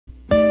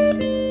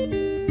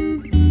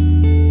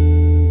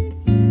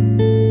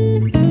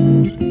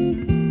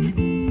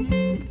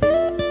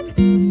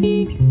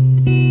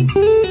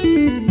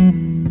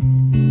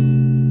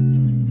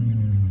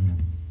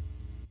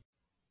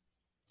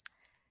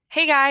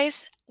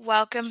guys,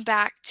 welcome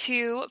back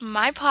to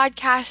my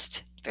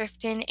podcast,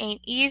 Thriftin'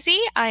 Ain't Easy.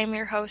 I am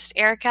your host,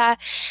 Erica,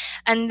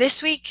 and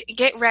this week,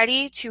 get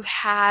ready to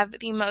have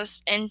the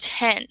most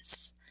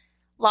intense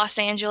Los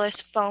Angeles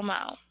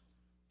FOMO.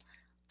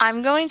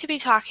 I'm going to be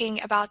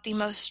talking about the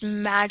most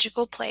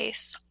magical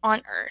place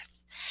on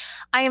earth.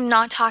 I am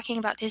not talking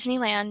about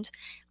Disneyland,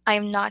 I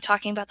am not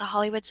talking about the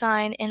Hollywood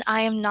sign, and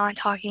I am not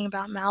talking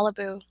about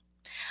Malibu.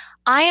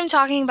 I am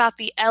talking about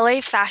the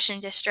LA Fashion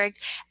District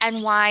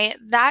and why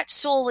that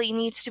solely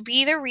needs to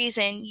be the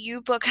reason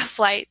you book a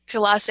flight to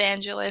Los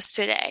Angeles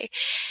today.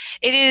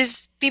 It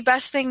is the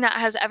best thing that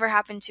has ever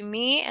happened to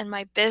me and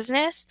my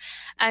business.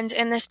 And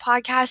in this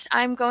podcast,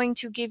 I'm going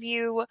to give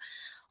you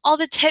all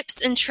the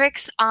tips and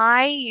tricks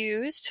I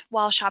used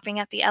while shopping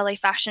at the LA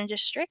Fashion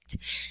District,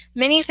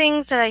 many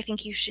things that I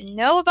think you should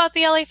know about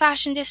the LA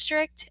Fashion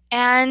District,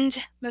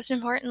 and most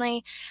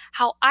importantly,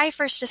 how I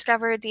first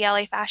discovered the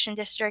LA Fashion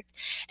District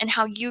and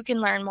how you can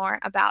learn more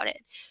about it.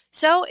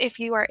 So if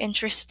you are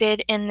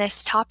interested in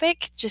this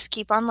topic, just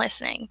keep on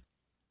listening.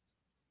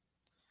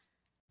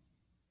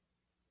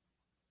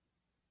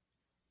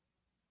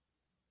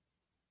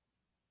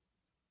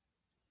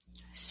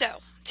 So,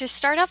 to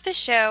start off the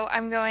show,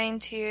 I'm going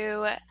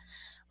to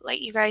let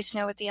you guys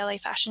know what the LA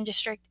Fashion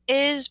District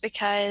is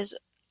because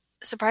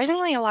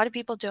surprisingly, a lot of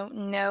people don't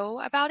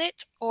know about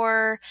it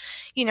or,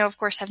 of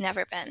course, have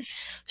never been.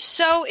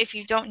 So if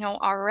you don't know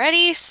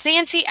already,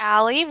 Santee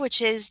Alley,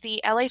 which is the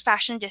LA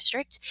Fashion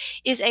District,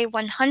 is a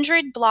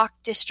 100-block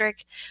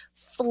district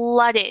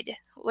flooded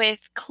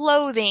with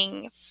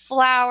clothing,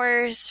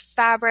 flowers,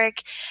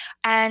 fabric,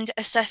 and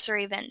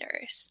accessory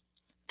vendors.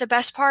 The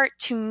best part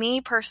to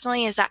me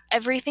personally is that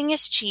everything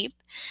is cheap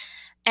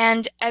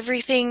and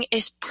everything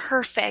is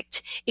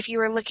perfect if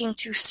you are looking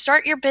to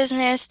start your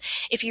business,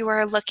 if you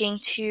are looking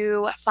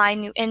to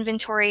find new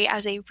inventory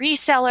as a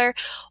reseller,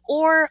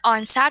 or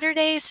on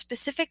Saturdays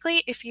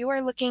specifically, if you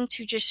are looking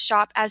to just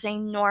shop as a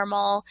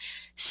normal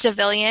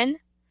civilian.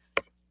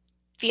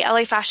 The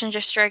LA Fashion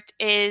District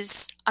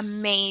is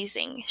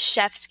amazing.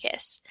 Chef's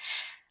kiss.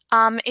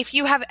 If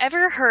you have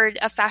ever heard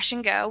of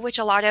Fashion Go, which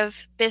a lot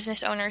of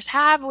business owners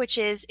have, which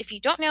is, if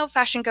you don't know,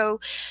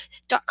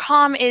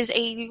 fashiongo.com is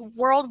a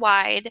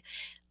worldwide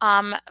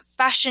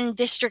fashion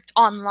district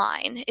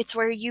online. It's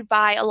where you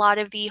buy a lot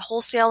of the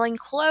wholesaling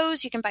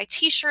clothes. You can buy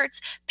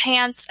t-shirts,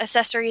 pants,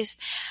 accessories.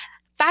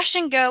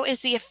 Fashion Go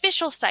is the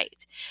official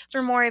site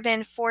for more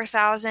than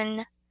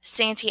 4,000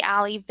 Santee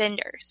Alley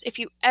vendors. If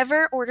you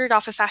ever ordered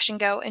off of Fashion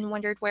Go and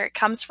wondered where it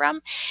comes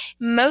from,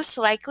 most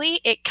likely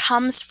it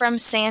comes from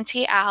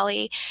Santee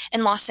Alley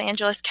in Los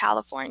Angeles,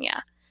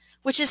 California.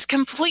 Which is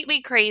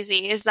completely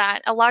crazy, is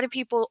that a lot of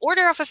people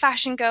order off of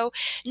Fashion Go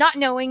not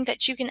knowing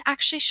that you can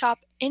actually shop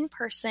in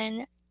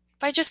person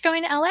by just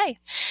going to LA.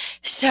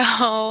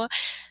 So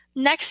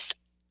next,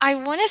 I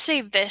want to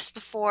say this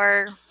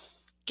before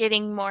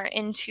getting more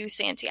into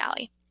Santee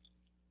Alley.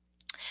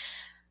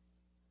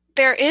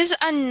 There is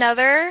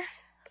another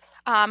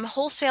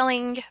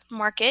wholesaling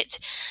market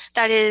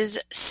that is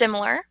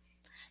similar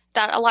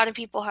that a lot of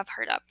people have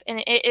heard of,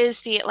 and it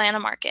is the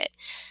Atlanta market.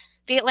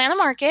 The Atlanta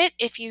market,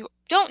 if you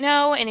don't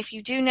know, and if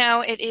you do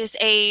know,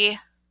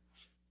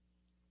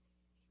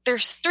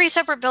 there's 3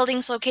 separate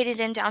buildings located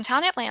in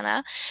downtown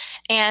Atlanta,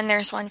 and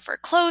there's one for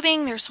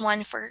clothing, there's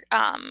one for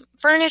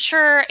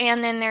furniture,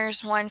 and then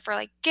there's one for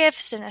like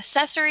gifts and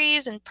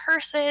accessories and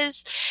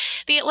purses.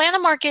 The Atlanta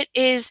market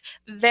is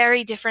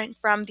very different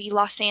from the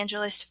Los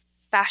Angeles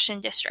Fashion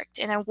District,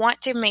 and I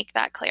want to make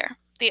that clear.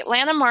 The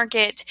Atlanta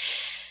market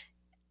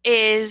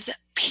is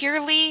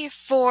purely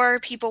for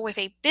people with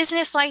a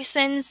business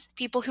license,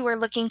 people who are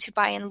looking to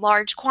buy in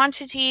large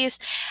quantities,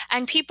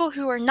 and people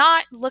who are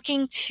not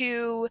looking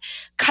to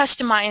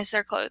customize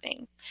their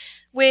clothing.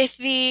 With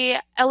the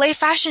LA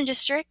Fashion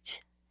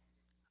District,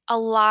 a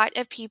lot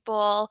of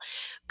people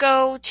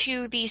go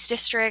to these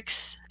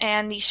districts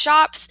and these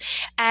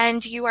shops,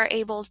 and you are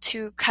able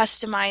to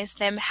customize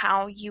them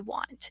how you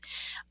want.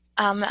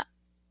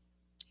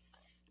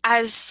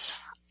 As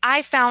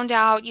I found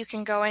out, you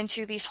can go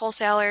into these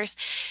wholesalers,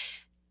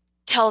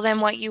 tell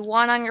them what you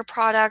want on your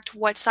product,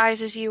 what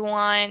sizes you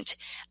want,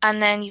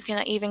 and then you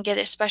can even get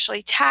it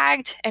specially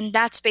tagged, and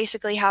that's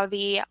basically how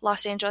the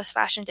Los Angeles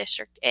Fashion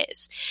District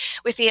is.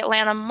 With the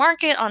Atlanta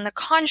market, on the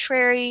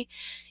contrary,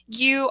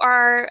 you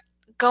are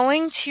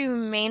going to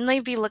mainly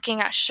be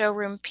looking at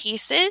showroom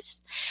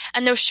pieces,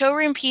 and those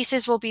showroom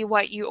pieces will be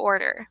what you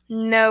order.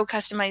 No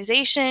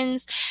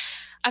customizations.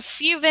 A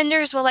few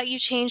vendors will let you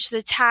change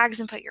the tags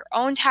and put your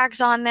own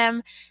tags on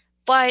them,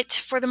 but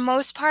for the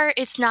most part,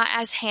 it's not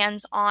as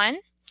hands-on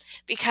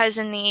because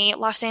in the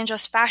Los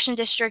Angeles Fashion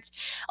District,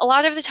 a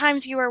lot of the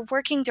times you are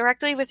working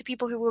directly with the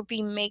people who will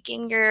be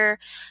making your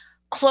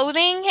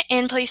clothing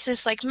in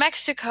places like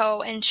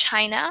Mexico and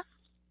China.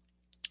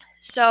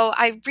 So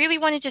I really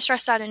wanted to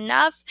stress that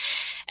enough.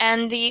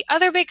 And the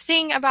other big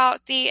thing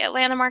about the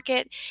Atlanta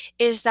market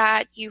is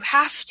that you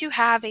have to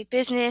have a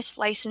business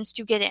license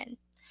to get in.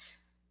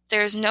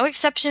 There's no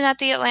exception at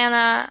the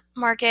Atlanta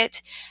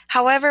market.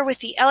 However, with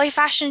the LA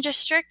Fashion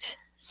District,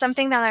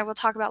 something that I will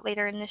talk about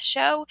later in this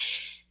show,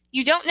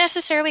 You don't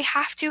necessarily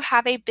have to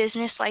have a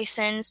business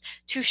license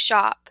to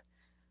shop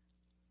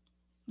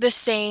the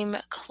same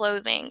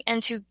clothing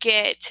and to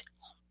get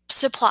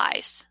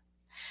supplies.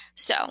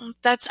 So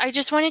I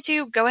just wanted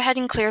to go ahead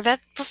and clear that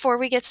before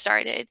we get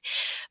started.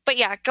 But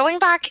yeah, going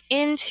back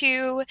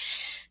into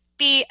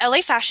the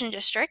LA Fashion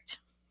District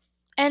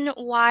and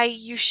why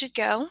you should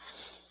go,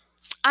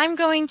 I'm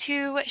going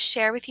to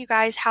share with you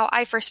guys how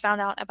I first found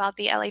out about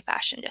the LA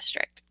Fashion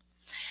District.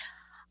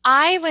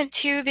 I went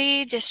to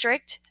the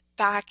district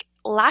back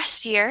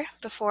last year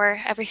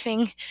before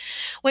everything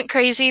went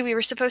crazy. We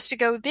were supposed to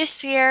go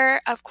this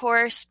year, of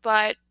course,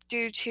 but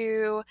due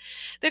to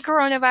the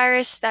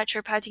coronavirus, that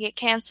trip had to get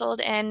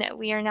canceled, and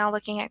we are now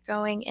looking at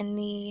going in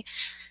the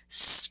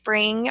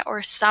spring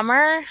or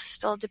summer.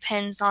 Still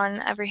depends on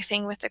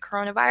everything with the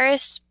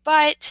coronavirus,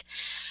 but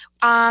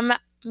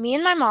me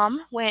and my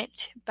mom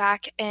went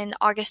back in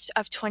August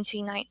of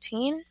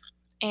 2019,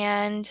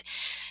 and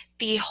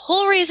the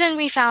whole reason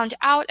we found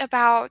out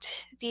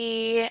about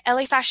the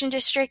LA Fashion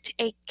District,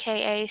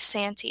 aka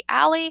Santee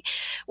Alley,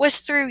 was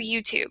through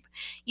YouTube.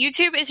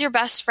 YouTube is your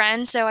best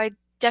friend, so I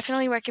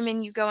definitely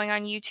recommend you going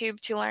on YouTube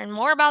to learn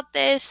more about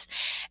this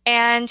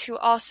and to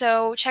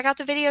also check out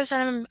the videos that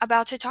I'm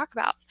about to talk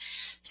about.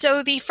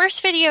 So the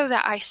first video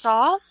that I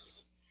saw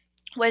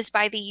was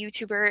by the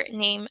YouTuber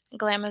named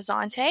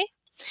Glamazante,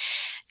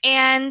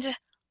 and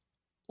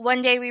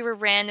one day we were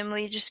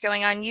randomly just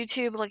going on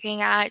YouTube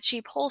looking at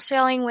cheap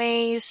wholesaling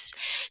ways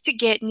to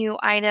get new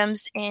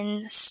items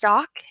in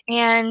stock,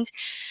 and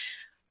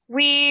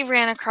we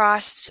ran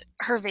across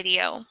her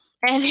video,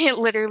 and it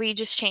literally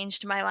just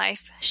changed my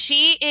life.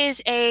 She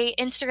is a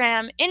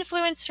Instagram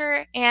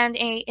influencer and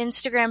a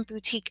Instagram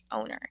boutique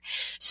owner.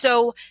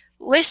 So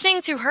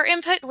listening to her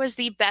input was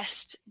the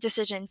best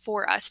decision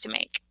for us to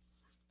make.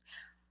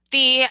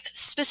 The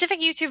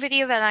specific YouTube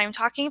video that I'm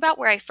talking about,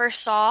 where I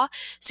first saw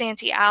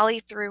Santee Alley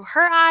through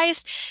her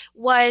eyes,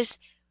 was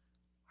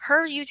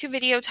her YouTube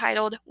video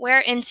titled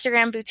 "Where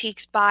Instagram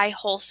Boutiques Buy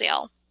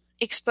Wholesale: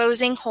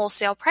 Exposing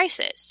Wholesale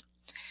Prices."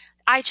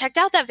 I checked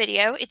out that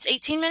video. It's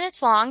 18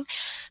 minutes long,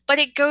 but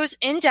it goes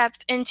in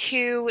depth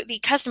into the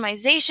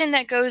customization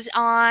that goes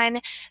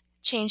on,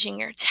 changing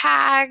your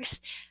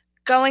tags,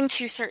 going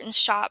to certain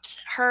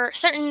shops,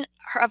 certain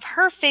of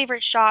her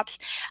favorite shops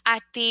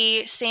at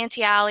the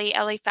Santee Alley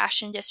LA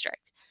Fashion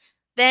District.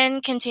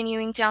 Then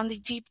continuing down the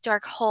deep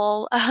dark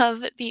hole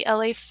of the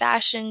LA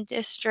Fashion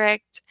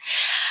District,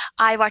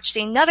 I watched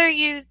another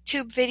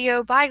YouTube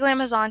video by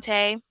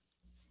Glamazante,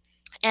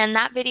 and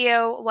that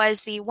video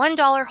was the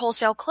 $1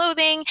 wholesale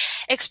clothing,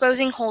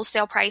 exposing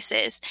wholesale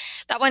prices.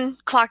 That one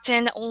clocked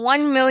in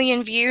 1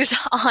 million views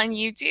on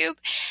YouTube.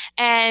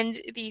 And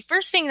the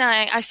first thing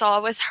that I saw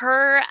was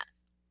her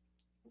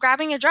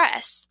grabbing a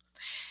dress.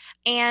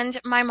 And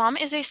my mom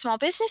is a small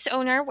business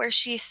owner where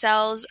she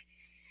sells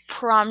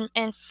prom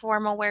and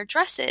formal wear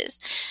dresses.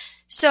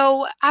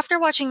 So after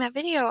watching that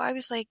video, I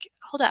was like,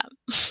 hold up.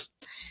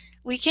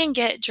 We can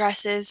get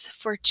dresses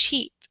for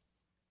cheap.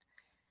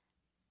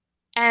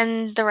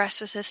 And the rest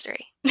was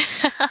history.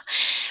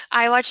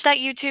 I watched that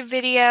YouTube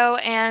video,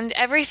 and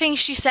everything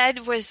she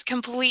said was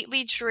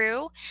completely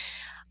true.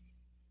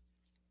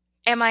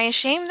 Am I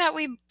ashamed that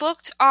we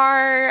booked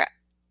our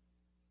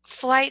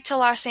flight to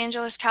Los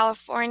Angeles,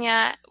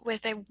 California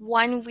with a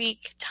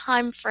 1-week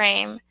time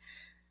frame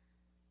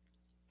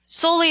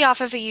solely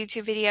off of a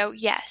YouTube video?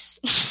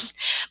 Yes.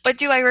 But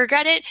do I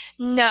regret it?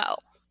 No.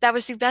 That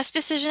was the best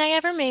decision I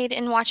ever made,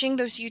 and watching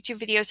those YouTube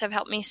videos have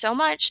helped me so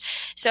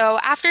much. So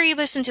after you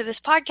listen to this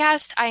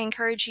podcast, I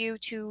encourage you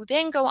to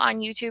then go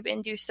on YouTube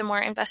and do some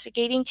more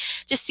investigating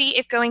to see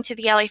if going to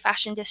the LA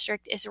Fashion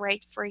District is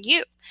right for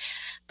you.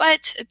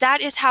 But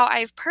that is how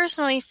I've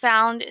personally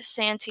found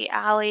Santee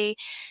Alley.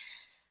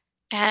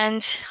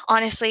 And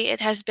honestly, it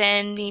has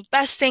been the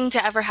best thing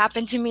to ever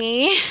happen to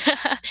me.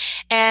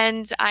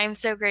 And I'm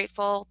so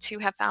grateful to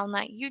have found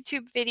that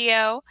YouTube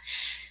video.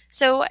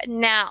 So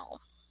now,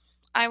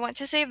 I want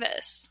to say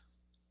this.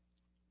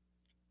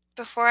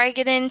 Before I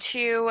get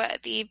into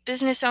the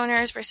business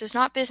owners versus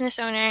not business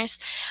owners,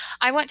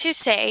 I want to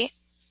say,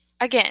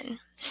 again,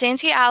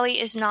 Santee Alley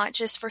is not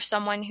just for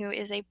someone who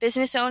is a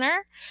business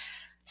owner.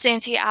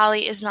 Santee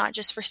Alley is not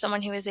just for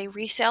someone who is a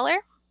reseller.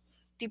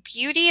 The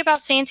beauty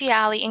about Santee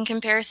Alley in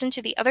comparison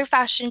to the other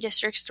fashion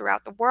districts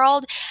throughout the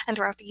world and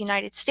throughout the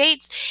United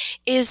States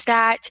is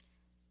that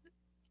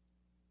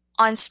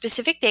on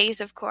specific days,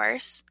 of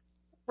course,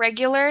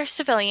 regular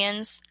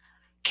civilians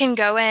can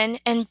go in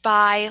and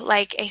buy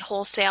like a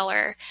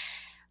wholesaler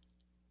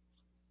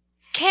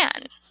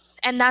can.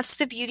 And that's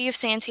the beauty of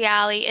Santee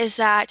Alley, is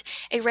that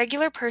a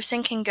regular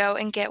person can go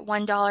and get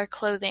 $1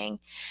 clothing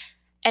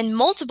and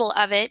multiple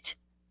of it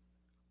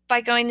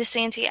by going to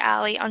Santee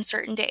Alley on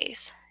certain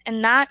days.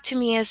 And that to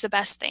me is the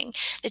best thing,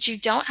 that you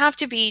don't have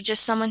to be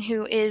just someone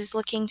who is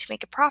looking to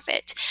make a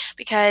profit.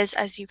 Because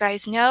as you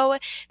guys know,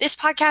 this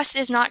podcast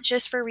is not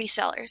just for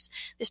resellers.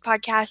 This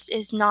podcast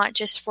is not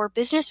just for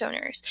business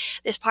owners.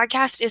 This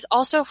podcast is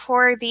also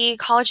for the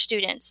college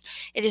students.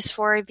 It is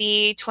for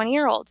the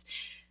 20-year-olds.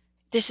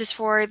 This is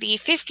for the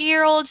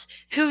 50-year-olds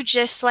who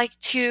just like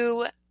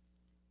to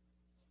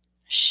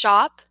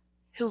shop,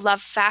 who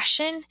love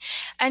fashion,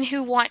 and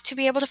who want to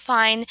be able to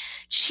find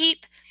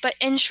cheap but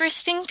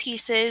interesting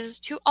pieces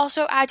to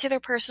also add to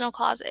their personal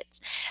closets.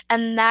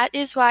 And that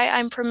is why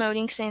I'm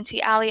promoting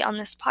Santee Alley on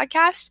this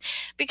podcast,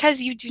 because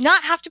you do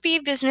not have to be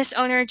a business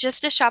owner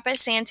just to shop at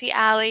Santee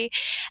Alley.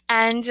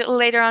 And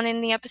later on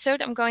in the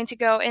episode, I'm going to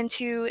go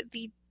into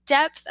the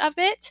depth of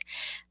it,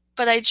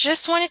 but I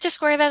just wanted to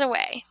square that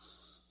away.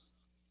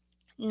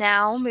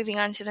 Now, moving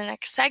on to the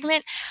next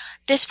segment.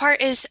 This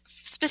part is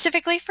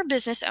specifically for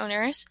business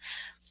owners,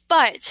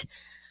 but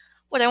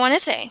what I want to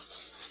say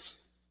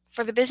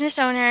for the business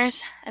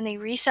owners and the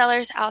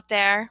resellers out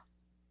there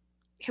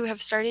who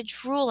have started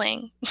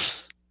drooling,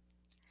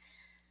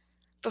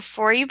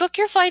 before you book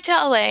your flight to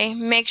LA,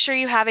 make sure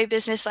you have a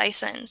business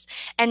license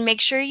and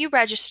make sure you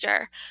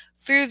register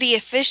through the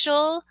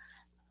official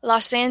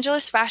Los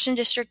Angeles Fashion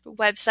District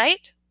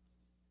website.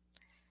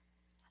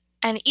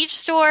 And each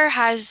store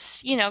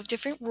has,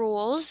 different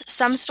rules.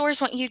 Some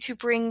stores want you to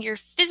bring your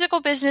physical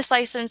business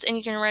license and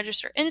you can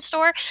register in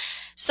store.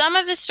 Some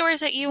of the stores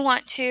that you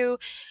want to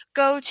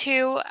go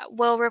to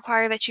will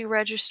require that you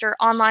register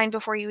online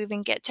before you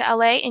even get to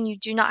LA, and you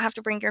do not have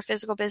to bring your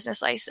physical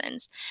business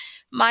license.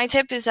 My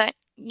tip is that,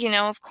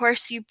 of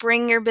course, you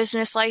bring your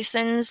business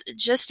license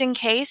just in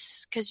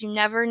case, because you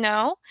never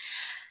know.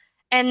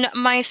 And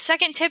my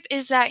second tip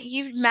is that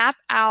you map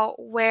out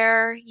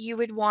where you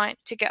would want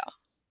to go.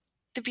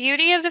 The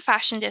beauty of the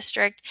fashion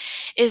district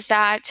is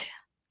that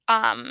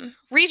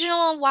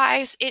regional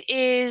wise, it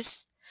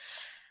is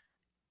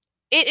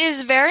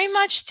very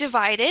much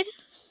divided.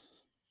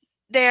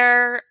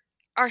 There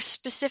are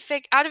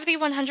specific, out of the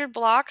 100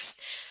 blocks,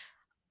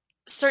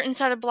 certain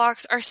set of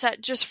blocks are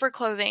set just for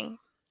clothing,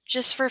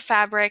 just for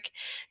fabric,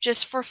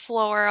 just for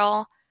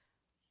floral,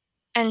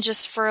 and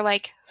just for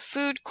like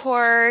food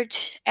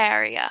court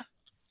area.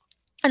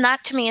 And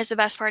that to me is the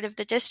best part of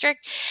the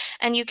district.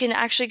 And you can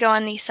actually go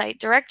on the site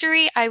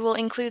directory. I will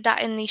include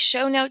that in the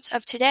show notes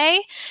of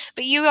today.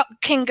 But you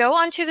can go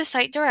onto the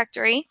site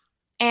directory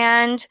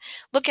and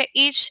look at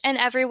each and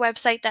every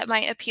website that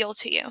might appeal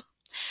to you.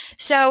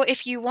 So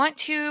if you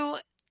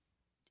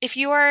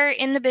are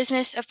in the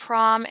business of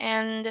prom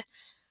and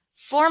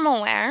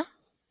formal wear,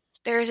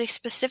 there is a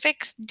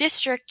specific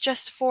district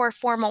just for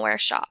formal wear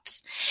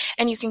shops.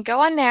 And you can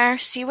go on there,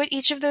 see what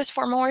each of those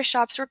formal wear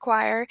shops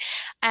require,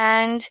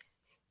 and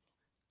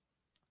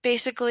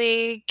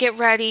basically get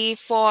ready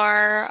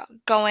for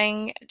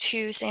going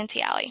to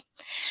Santee Alley.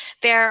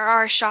 There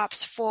are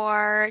shops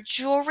for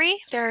jewelry.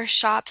 There are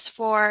shops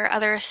for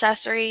other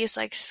accessories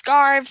like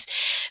scarves.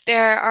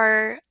 There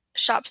are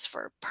shops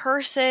for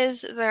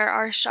purses. There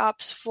are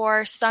shops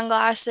for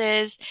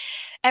sunglasses.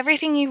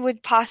 Everything you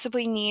would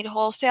possibly need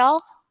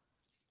wholesale,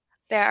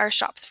 there are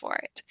shops for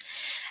it.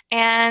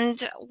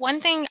 And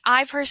one thing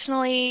I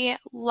personally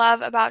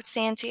love about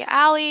Santee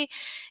Alley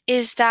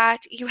is that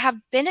you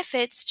have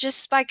benefits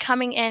just by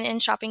coming in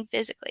and shopping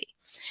physically.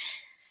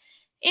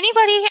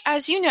 Anybody,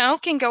 as you know,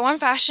 can go on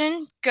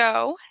Fashion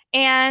Go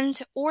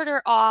and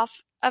order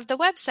off of the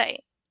website.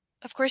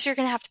 Of course, you're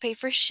going to have to pay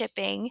for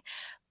shipping,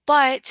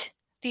 but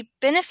the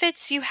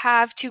benefits you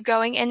have to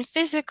going in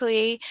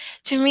physically,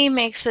 to me,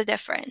 makes a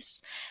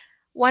difference.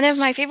 One of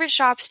my favorite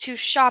shops to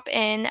shop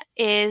in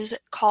is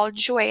called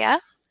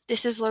Joya.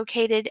 This is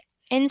located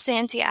in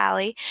Santee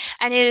Alley,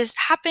 and it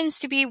happens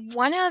to be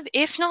one of,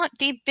 if not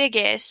the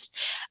biggest,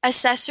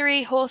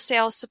 accessory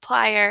wholesale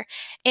supplier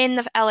in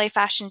the LA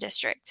Fashion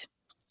District.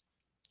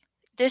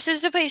 This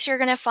is the place you're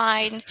going to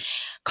find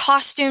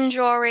costume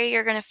jewelry,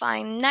 you're going to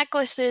find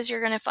necklaces, you're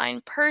going to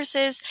find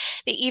purses.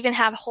 They even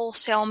have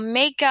wholesale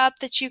makeup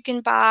that you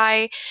can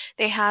buy.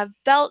 They have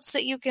belts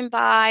that you can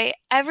buy.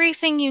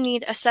 Everything you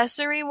need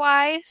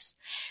accessory-wise,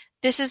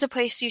 this is the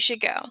place you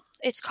should go.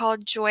 It's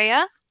called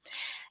Joya.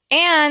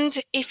 And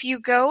if you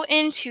go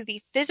into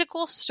the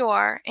physical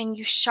store and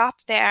you shop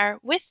there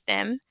with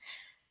them,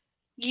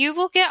 you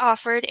will get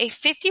offered a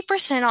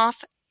 50%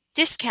 off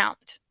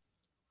discount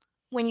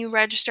when you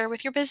register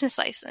with your business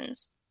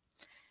license.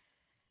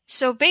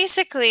 So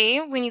basically,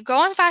 when you go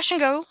on Fashion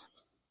Go,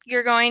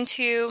 you're going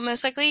to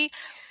most likely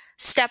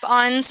step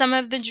on some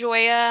of the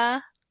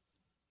Joya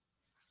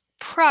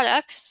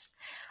products.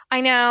 I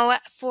know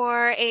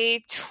for a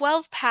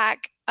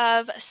 12-pack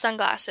of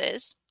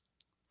sunglasses,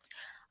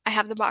 I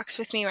have the box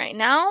with me right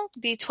now.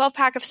 The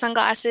 12-pack of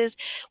sunglasses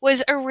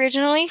was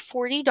originally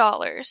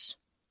 $40.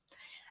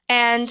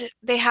 And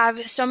they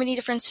have so many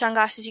different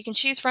sunglasses you can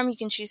choose from. You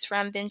can choose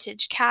from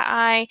vintage cat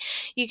eye.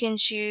 You can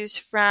choose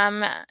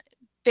from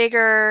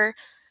bigger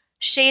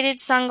shaded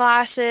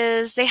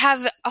sunglasses. They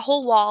have a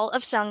whole wall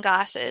of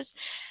sunglasses.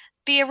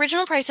 The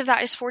original price of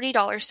that is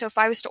 $40. So if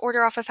I was to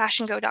order off of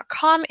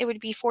fashiongo.com, it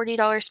would be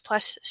 $40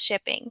 plus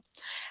shipping.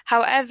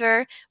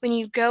 However, when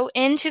you go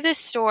into the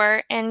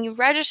store and you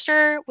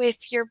register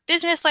with your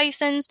business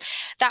license,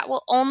 that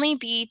will only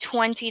be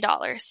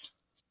 $20.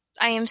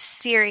 I am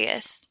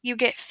serious. You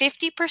get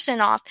 50%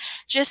 off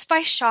just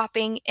by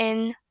shopping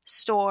in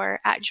store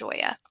at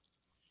Joya.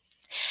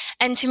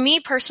 And to me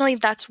personally,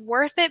 that's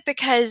worth it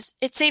because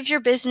it saves your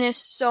business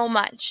so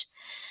much.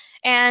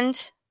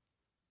 And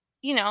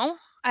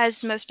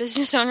as most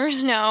business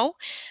owners know,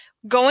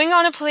 going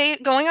on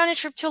a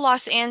trip to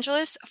Los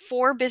Angeles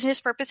for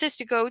business purposes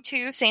to go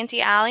to Santee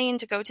Alley and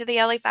to go to the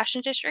LA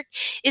Fashion District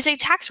is a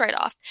tax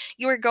write-off.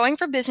 You are going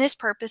for business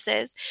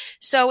purposes,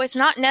 so it's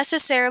not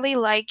necessarily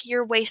like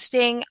you're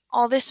wasting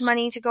all this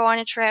money to go on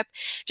a trip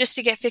just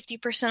to get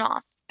 50%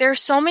 off. There are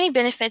so many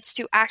benefits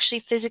to actually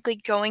physically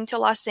going to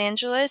Los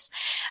Angeles,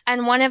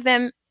 and one of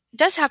them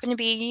does happen to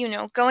be,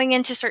 going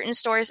into certain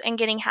stores and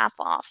getting half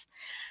off.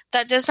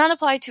 That does not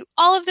apply to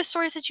all of the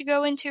stores that you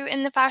go into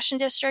in the fashion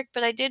district,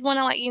 but I did want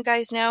to let you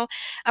guys know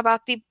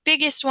about the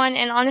biggest one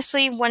and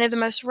honestly one of the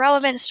most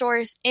relevant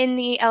stores in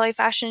the LA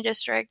Fashion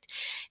District.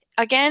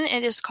 Again,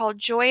 it is called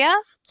Joia,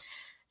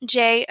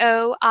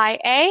 Joia,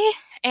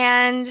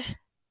 and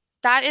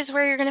that is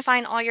where you're going to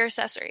find all your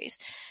accessories.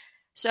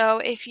 So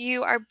if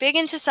you are big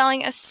into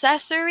selling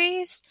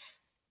accessories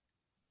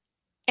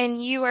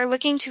and you are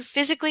looking to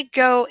physically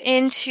go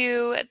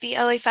into the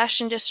LA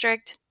Fashion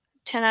District,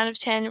 10 out of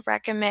 10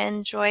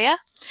 recommend Joia.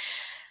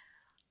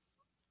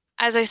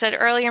 As I said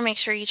earlier, make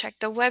sure you check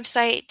the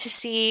website to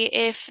see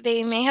if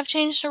they may have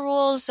changed the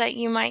rules that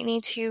you might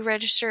need to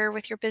register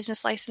with your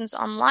business license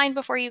online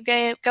before you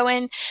go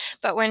in.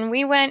 But when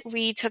we went,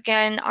 we took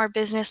in our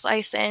business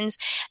license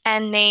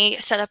and they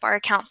set up our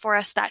account for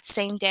us that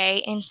same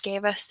day and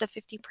gave us the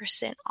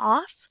 50%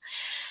 off.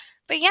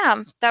 But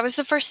yeah, that was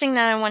the first thing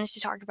that I wanted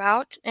to talk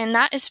about, and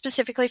that is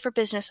specifically for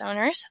business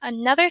owners.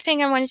 Another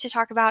thing I wanted to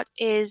talk about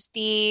is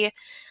the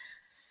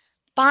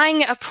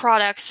buying of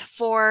products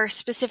for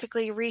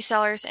specifically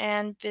resellers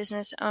and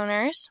business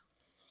owners.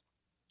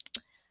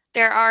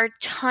 There are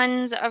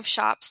tons of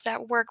shops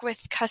that work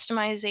with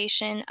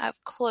customization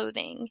of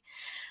clothing.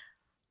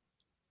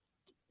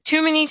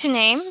 Too many to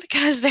name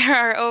because there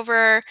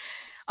are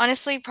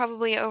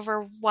probably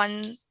over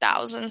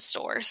 1,000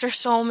 stores. There's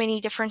so many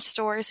different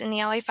stores in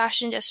the LA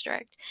Fashion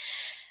District.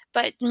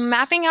 But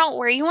mapping out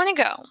where you want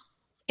to go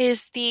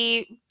is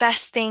the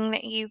best thing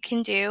that you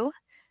can do.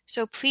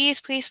 So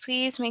please, please,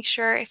 please make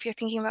sure if you're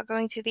thinking about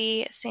going to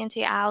the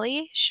Santee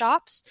Alley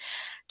shops,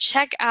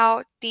 check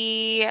out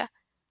the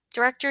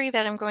directory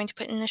that I'm going to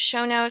put in the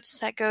show notes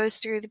that goes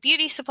through the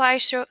beauty supply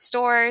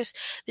stores,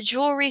 the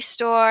jewelry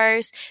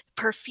stores,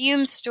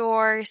 perfume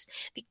stores,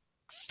 the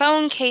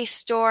phone case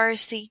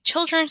stores, the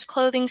children's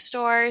clothing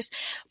stores,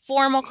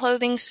 formal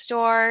clothing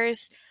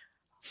stores,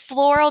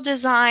 floral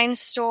design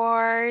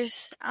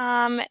stores,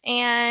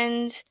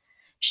 and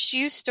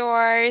shoe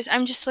stores.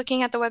 I'm just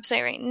looking at the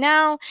website right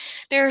now.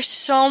 There's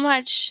so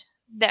much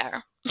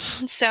there.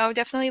 So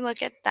definitely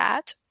look at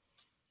that.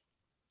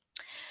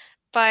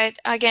 But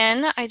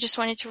again, I just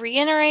wanted to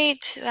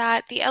reiterate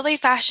that the LA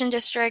Fashion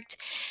District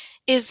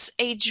is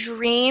a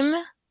dream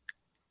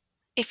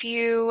if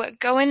you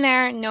go in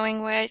there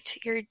knowing what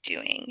you're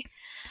doing.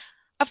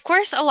 Of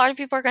course, a lot of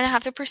people are going to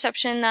have the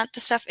perception that the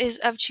stuff is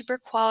of cheaper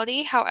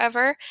quality.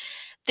 However,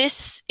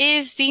 this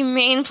is the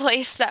main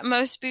place that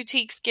most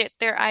boutiques get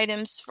their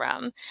items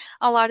from.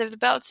 A lot of the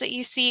belts that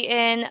you see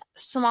in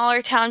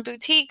smaller town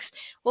boutiques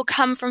will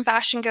come from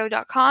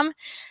fashiongo.com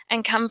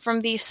and come from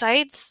these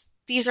sites.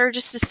 These are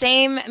just the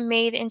same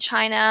made in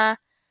China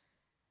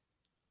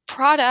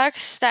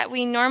products that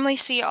we normally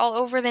see all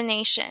over the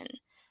nation.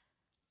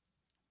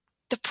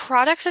 The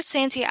products at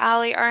Santee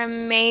Alley are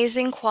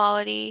amazing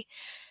quality.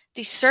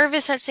 The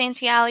service at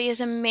Santee Alley is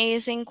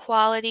amazing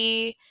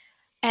quality.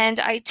 And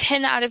I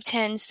 10 out of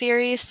 10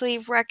 seriously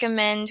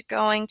recommend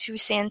going to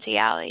Santee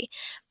Alley.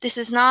 This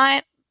is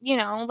not,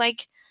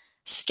 like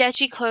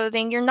sketchy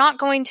clothing. You're not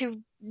going to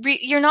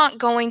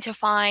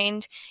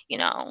find,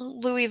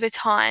 Louis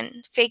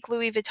Vuitton, fake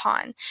Louis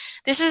Vuitton.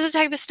 This is the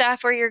type of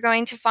stuff where you're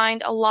going to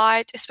find a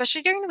lot,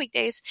 especially during the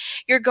weekdays,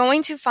 you're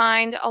going to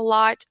find a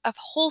lot of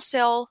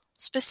wholesale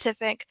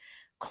specific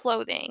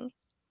clothing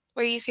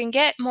where you can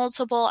get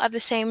multiple of the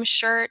same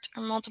shirt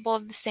or multiple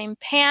of the same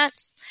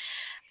pants,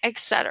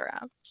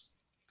 etc.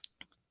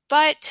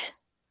 But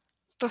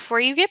before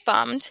you get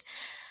bummed,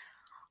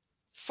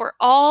 for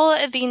all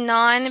the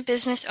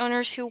non-business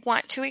owners who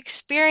want to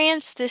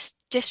experience this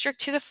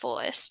district to the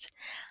fullest,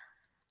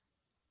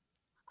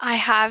 I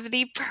have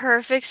the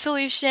perfect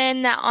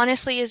solution that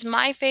honestly is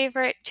my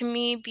favorite to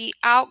me, be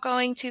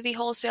outgoing to the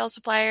wholesale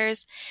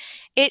suppliers.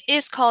 It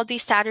is called the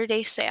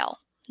Saturday Sale.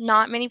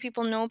 Not many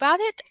people know about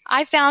it.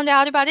 I found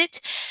out about it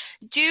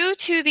due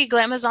to the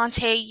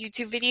Glamazante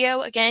YouTube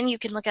video. Again, you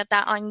can look at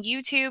that on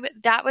YouTube.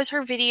 That was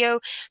her video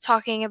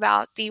talking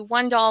about the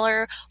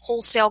 $1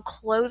 wholesale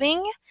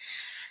clothing.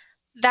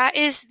 That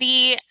is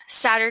the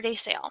Saturday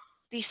Sale.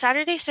 The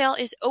Saturday Sale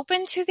is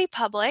open to the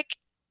public,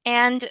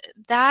 and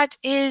that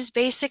is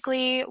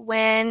basically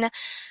when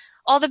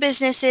all the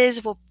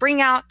businesses will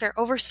bring out their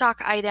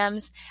overstock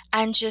items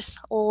and just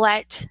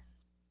let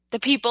the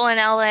people in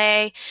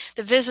LA,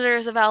 the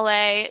visitors of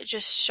LA,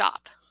 just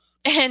shop.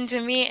 And to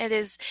me, it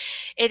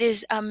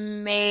is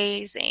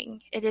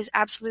amazing. It is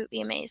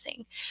absolutely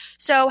amazing.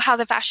 So how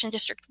the Fashion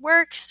District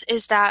works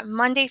is that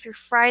Monday through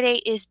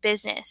Friday is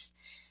business.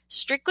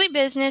 strictly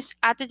business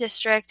at the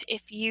district.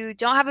 If you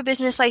don't have a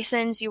business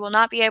license, you will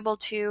not be able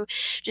to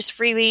just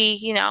freely,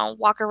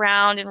 walk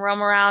around and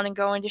roam around and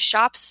go into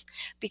shops,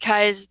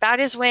 because that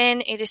is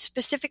when it is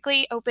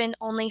specifically open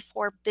only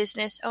for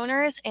business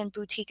owners and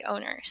boutique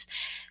owners.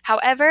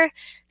 However,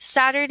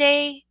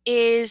 Saturday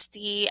is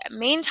the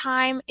main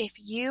time. If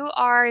you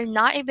are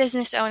not a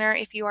business owner,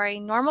 if you are a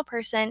normal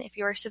person, if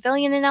you are a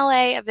civilian in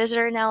LA, a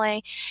visitor in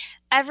LA,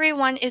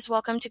 everyone is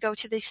welcome to go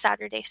to the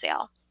Saturday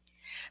sale.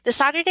 The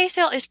Saturday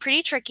sale is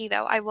pretty tricky,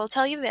 though, I will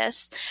tell you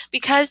this,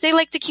 because they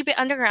like to keep it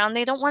underground.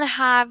 They don't want to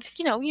have,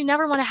 you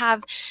never want to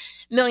have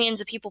millions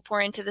of people pour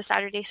into the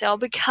Saturday sale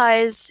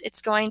because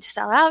it's going to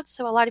sell out,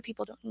 so a lot of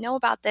people don't know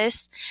about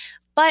this.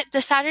 But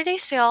the Saturday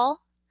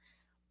sale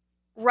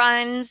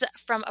runs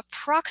from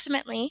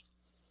approximately,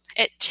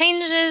 it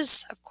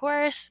changes, of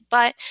course,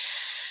 but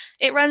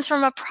it runs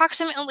from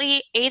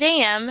approximately 8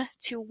 a.m.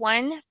 to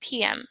 1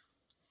 p.m.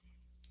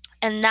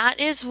 And that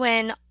is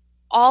when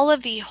all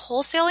of the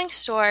wholesaling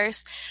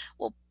stores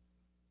will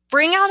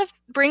bring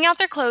out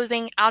their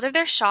clothing out of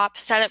their shop,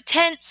 set up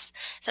tents,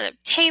 set up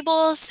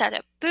tables, set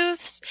up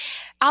booths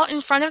out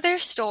in front of their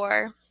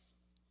store,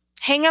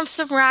 hang up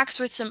some racks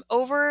with some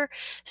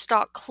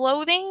overstock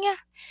clothing,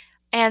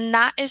 and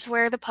that is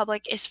where the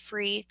public is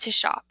free to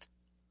shop.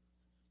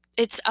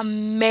 It's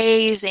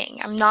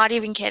amazing. I'm not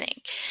even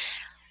kidding.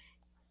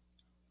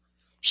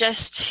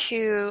 Just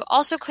to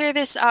also clear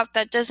this up,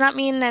 that does not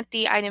mean that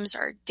the items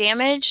are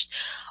damaged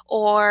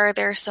or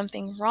there's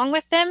something wrong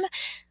with them.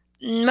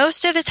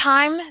 Most of the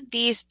time,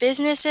 these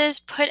businesses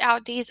put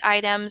out these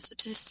items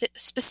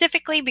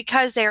specifically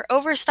because they're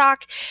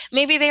overstock.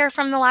 Maybe they are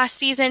from the last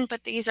season,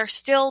 but these are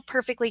still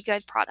perfectly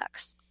good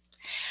products.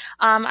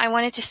 I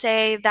wanted to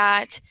say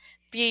that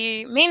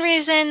the main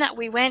reason that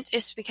we went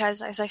is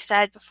because, as I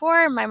said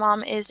before, my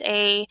mom is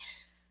a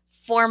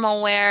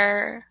formal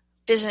wear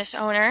business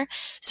owner,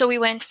 so we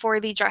went for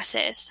the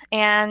dresses.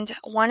 And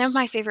one of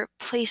my favorite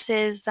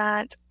places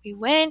that we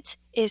went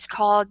is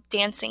called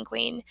Dancing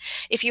Queen.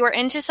 If you are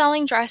into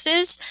selling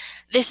dresses,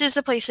 this is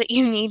the place that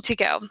you need to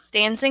go.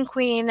 Dancing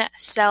Queen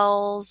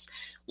sells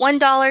 $1,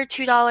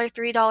 $2,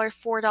 $3,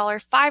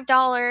 $4,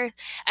 $5,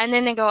 and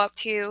then they go up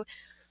to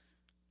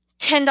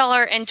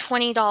 $10 and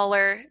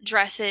 $20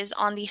 dresses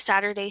on the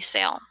Saturday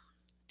sale.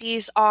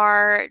 These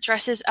are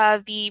dresses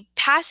of the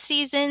past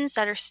seasons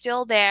that are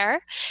still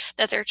there,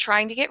 that they're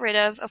trying to get rid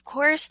of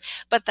course,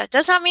 but that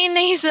does not mean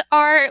these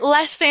are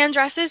less than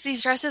dresses.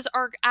 These dresses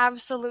are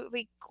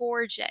absolutely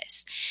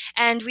gorgeous.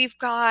 And we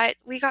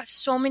got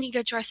so many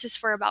good dresses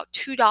for about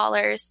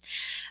 $2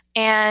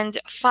 and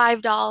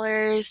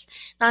 $5,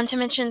 not to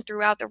mention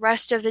throughout the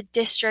rest of the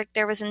district,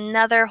 there was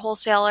another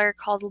wholesaler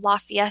called La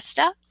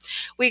Fiesta.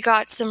 We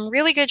got some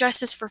really good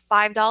dresses for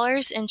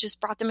 $5 and just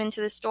brought them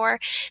into the store.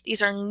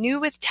 These are new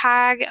with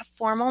tag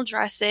formal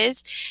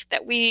dresses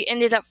that we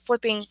ended up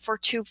flipping for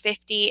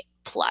 $250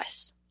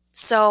 plus.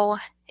 So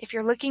if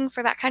you're looking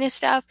for that kind of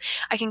stuff,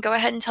 I can go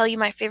ahead and tell you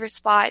my favorite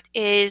spot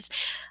is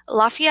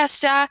La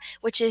Fiesta,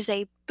 which is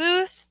a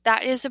booth.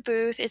 That is a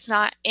booth. It's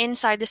not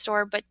inside the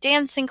store, but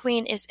Dancing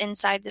Queen is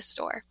inside the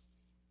store.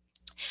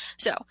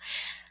 So,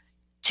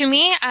 to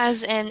me,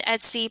 as an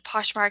Etsy,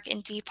 Poshmark,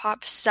 and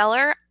Depop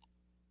seller,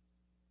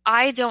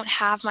 I don't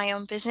have my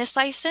own business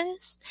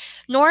license,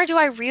 nor do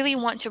I really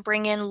want to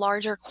bring in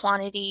larger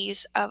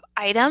quantities of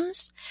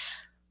items.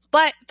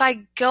 But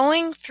by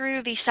going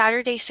through the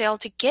Saturday sale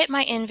to get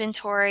my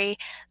inventory,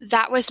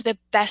 that was the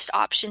best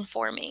option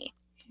for me.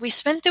 We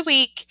spent the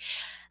week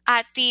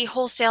at the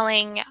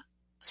wholesaling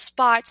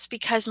spots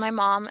because my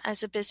mom,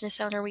 as a business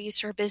owner, we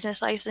used her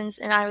business license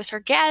and I was her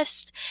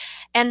guest,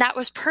 and that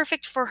was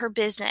perfect for her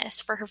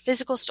business, for her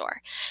physical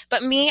store.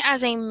 But me,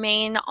 as a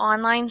main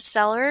online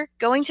seller,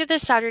 going to the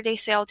Saturday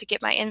sale to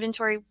get my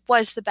inventory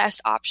was the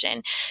best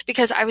option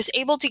because I was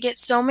able to get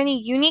so many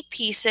unique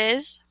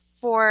pieces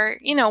for,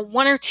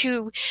 one or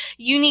two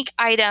unique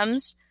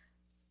items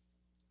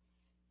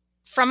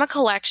from a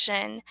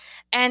collection,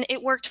 and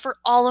it worked for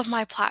all of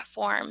my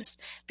platforms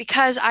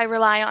because I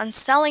rely on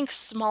selling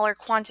smaller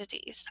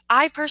quantities.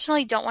 I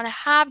personally don't want to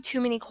have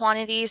too many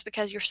quantities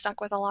because you're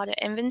stuck with a lot of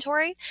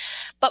inventory,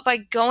 but by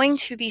going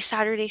to the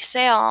Saturday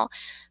sale,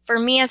 for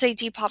me as a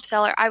Depop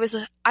seller, I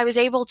was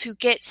able to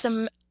get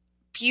some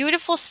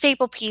beautiful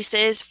staple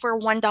pieces for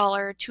 $1,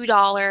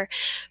 $2,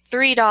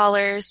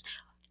 $3,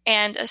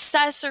 and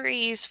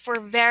accessories for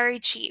very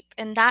cheap.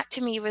 And that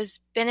to me was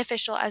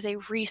beneficial as a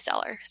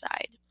reseller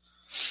side.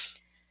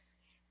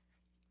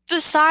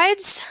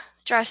 Besides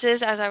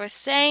dresses, as I was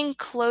saying,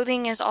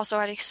 clothing is also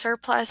at a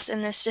surplus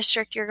in this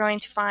district. You're going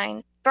to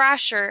find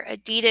Thrasher,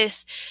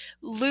 Adidas,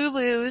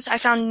 Lulu's. I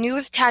found new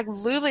with tag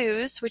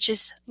Lulu's, which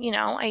is,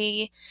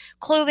 a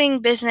clothing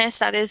business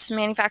that is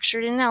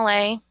manufactured in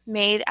LA,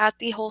 made at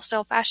the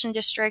wholesale fashion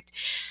district.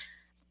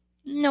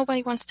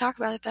 Nobody wants to talk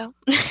about it though.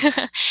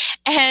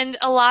 And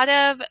a lot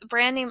of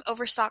brand name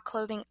overstock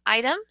clothing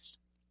items.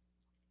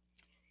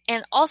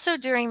 And also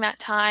during that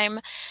time,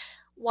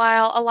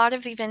 while a lot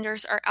of the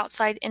vendors are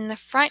outside in the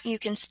front, you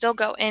can still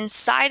go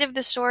inside of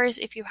the stores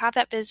if you have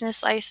that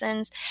business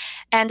license.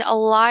 And a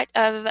lot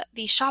of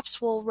the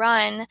shops will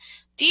run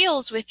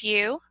deals with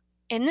you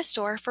in the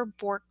store for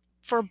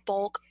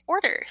bulk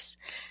orders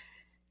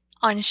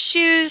on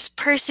shoes,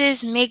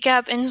 purses,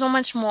 makeup, and so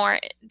much more.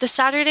 The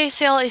Saturday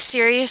sale is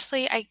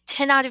seriously, I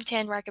 10 out of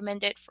 10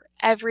 recommend it for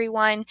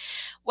everyone,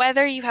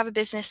 whether you have a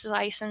business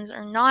license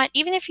or not.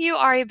 Even if you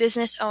are a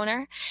business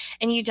owner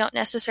and you don't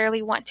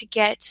necessarily want to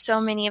get so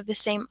many of the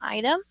same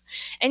item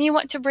and you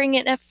want to bring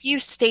in a few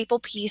staple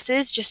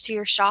pieces just to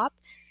your shop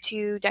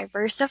to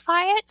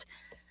diversify it,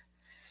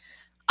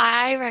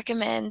 I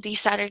recommend the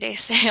Saturday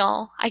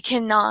sale. I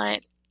cannot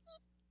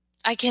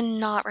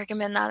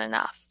recommend that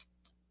enough.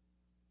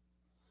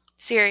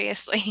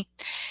 Seriously.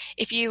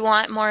 If you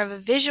want more of a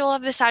visual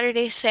of the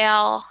Saturday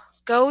sale,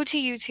 go to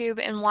YouTube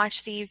and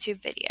watch the YouTube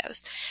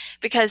videos.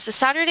 Because the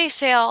Saturday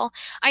sale,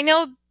 I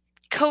know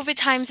COVID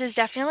times is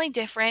definitely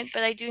different,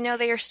 but I do know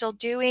they are still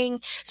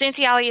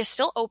Santee Alley is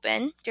still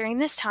open during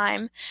this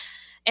time.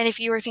 And if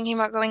you were thinking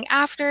about going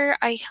after,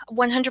 I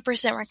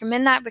 100%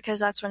 recommend that because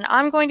that's when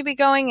I'm going to be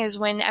going, is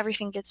when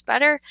everything gets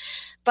better.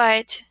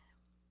 But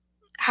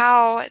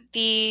how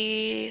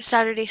the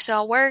Saturday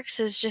sale works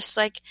is just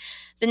like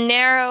the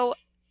narrow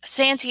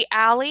Santee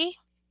Alley.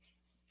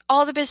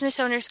 All the business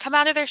owners come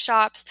out of their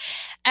shops,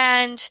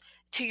 and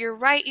to your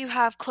right you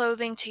have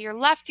clothing, to your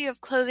left you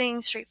have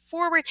clothing, straight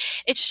forward.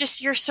 It's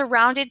just you're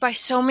surrounded by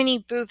so many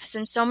booths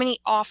and so many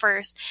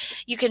offers.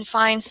 You can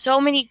find so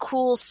many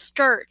cool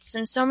skirts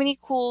and so many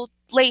cool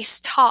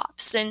lace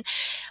tops and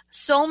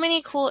so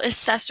many cool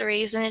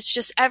accessories, and it's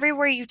just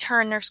everywhere you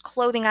turn there's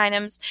clothing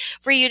items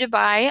for you to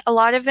buy. A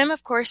lot of them,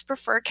 of course,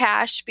 prefer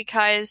cash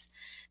because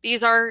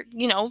these are,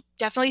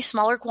 definitely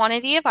smaller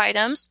quantity of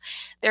items.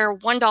 They're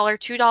 $1,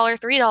 $2,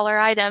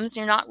 $3 items.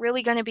 You're not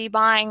really going to be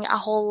buying a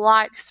whole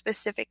lot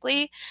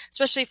specifically,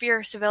 especially if you're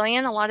a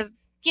civilian. A lot of,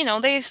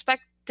 they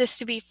expect this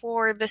to be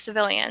for the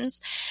civilians.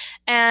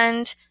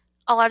 And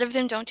a lot of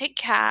them don't take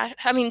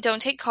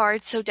don't take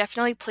cards, so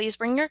definitely please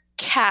bring your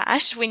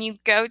cash when you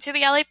go to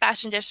the LA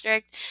Fashion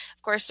District.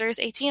 Of course, there's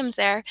ATMs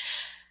there.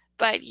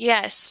 But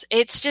yes,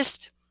 it's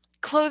just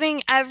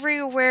clothing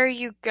everywhere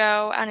you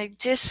go at a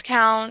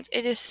discount.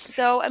 It is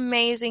so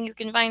amazing. You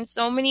can find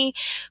so many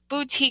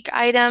boutique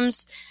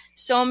items,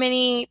 so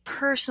many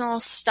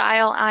personal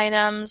style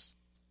items.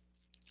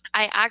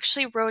 I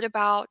actually wrote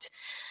about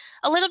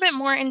a little bit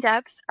more in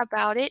depth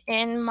about it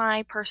in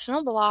my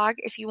personal blog.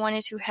 If you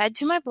wanted to head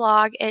to my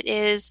blog, it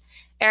is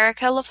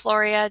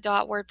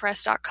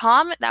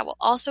ericalafloria.wordpress.com. That will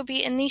also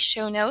be in the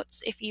show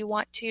notes if you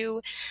want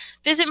to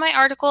visit my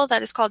article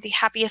that is called The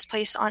Happiest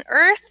Place on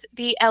Earth,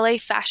 the LA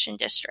Fashion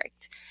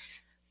District.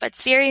 But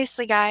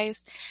seriously,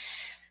 guys,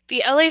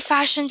 the LA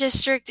Fashion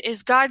District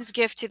is God's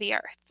gift to the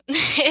earth.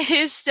 It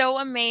is so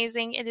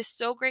amazing. It is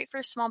so great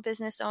for small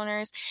business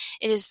owners.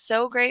 It is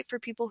so great for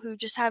people who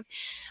just have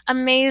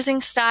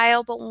amazing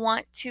style but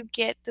want to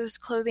get those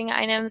clothing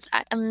items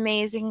at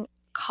amazing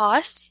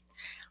costs.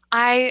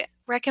 I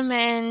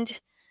recommend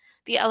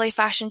the LA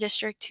Fashion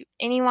District to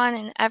anyone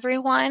and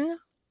everyone.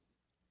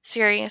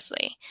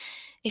 Seriously.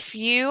 If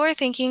you are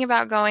thinking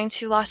about going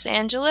to Los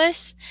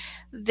Angeles,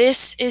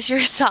 this is your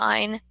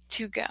sign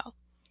to go.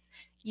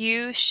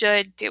 You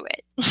should do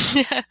it.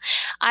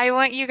 I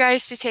want you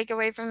guys to take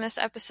away from this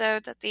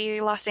episode that the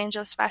Los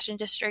Angeles Fashion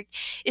District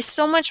is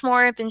so much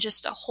more than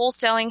just a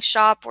wholesaling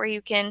shop where you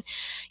can,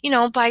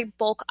 buy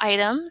bulk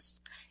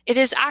items. It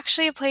is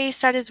actually a place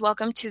that is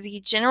welcome to the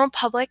general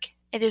public.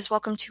 It is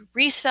welcome to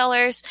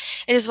resellers.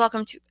 It is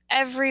welcome to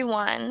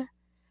everyone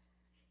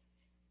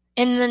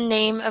in the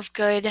name of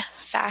good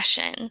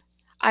fashion.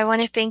 I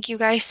want to thank you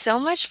guys so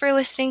much for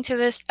listening to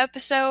this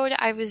episode.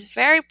 I was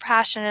very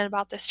passionate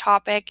about this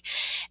topic,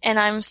 and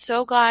I'm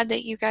so glad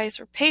that you guys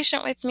were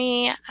patient with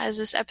me as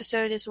this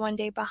episode is one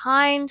day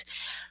behind.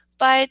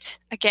 But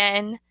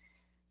again,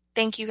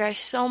 thank you guys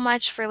so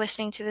much for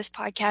listening to this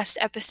podcast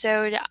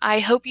episode. I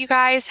hope you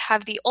guys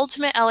have the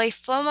ultimate LA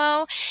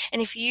FOMO. And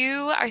if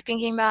you are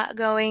thinking about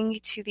going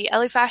to the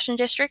LA Fashion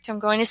District, I'm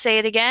going to say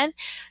it again,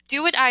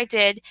 do what I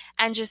did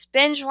and just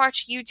binge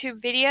watch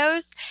YouTube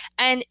videos,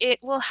 and it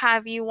will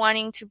have you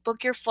wanting to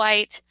book your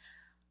flight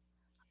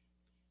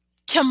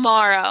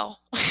tomorrow.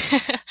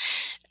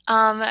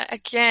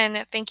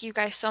 Again, thank you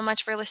guys so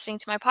much for listening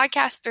to my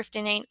podcast,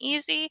 Thrifting Ain't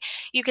Easy.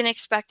 You can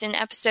expect an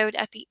episode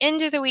at the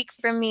end of the week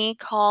from me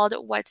called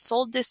What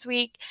Sold This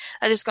Week.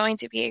 That is going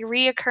to be a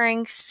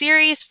reoccurring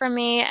series from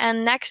me.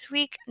 And next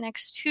week,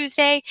 next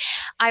Tuesday,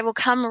 I will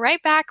come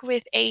right back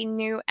with a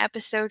new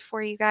episode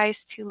for you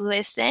guys to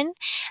listen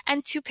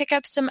and to pick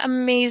up some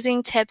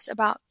amazing tips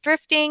about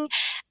thrifting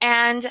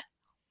and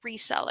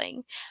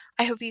reselling.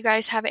 I hope you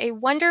guys have a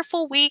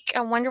wonderful week,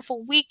 a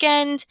wonderful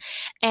weekend,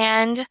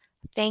 and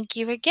thank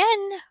you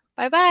again.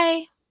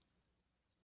 Bye-bye.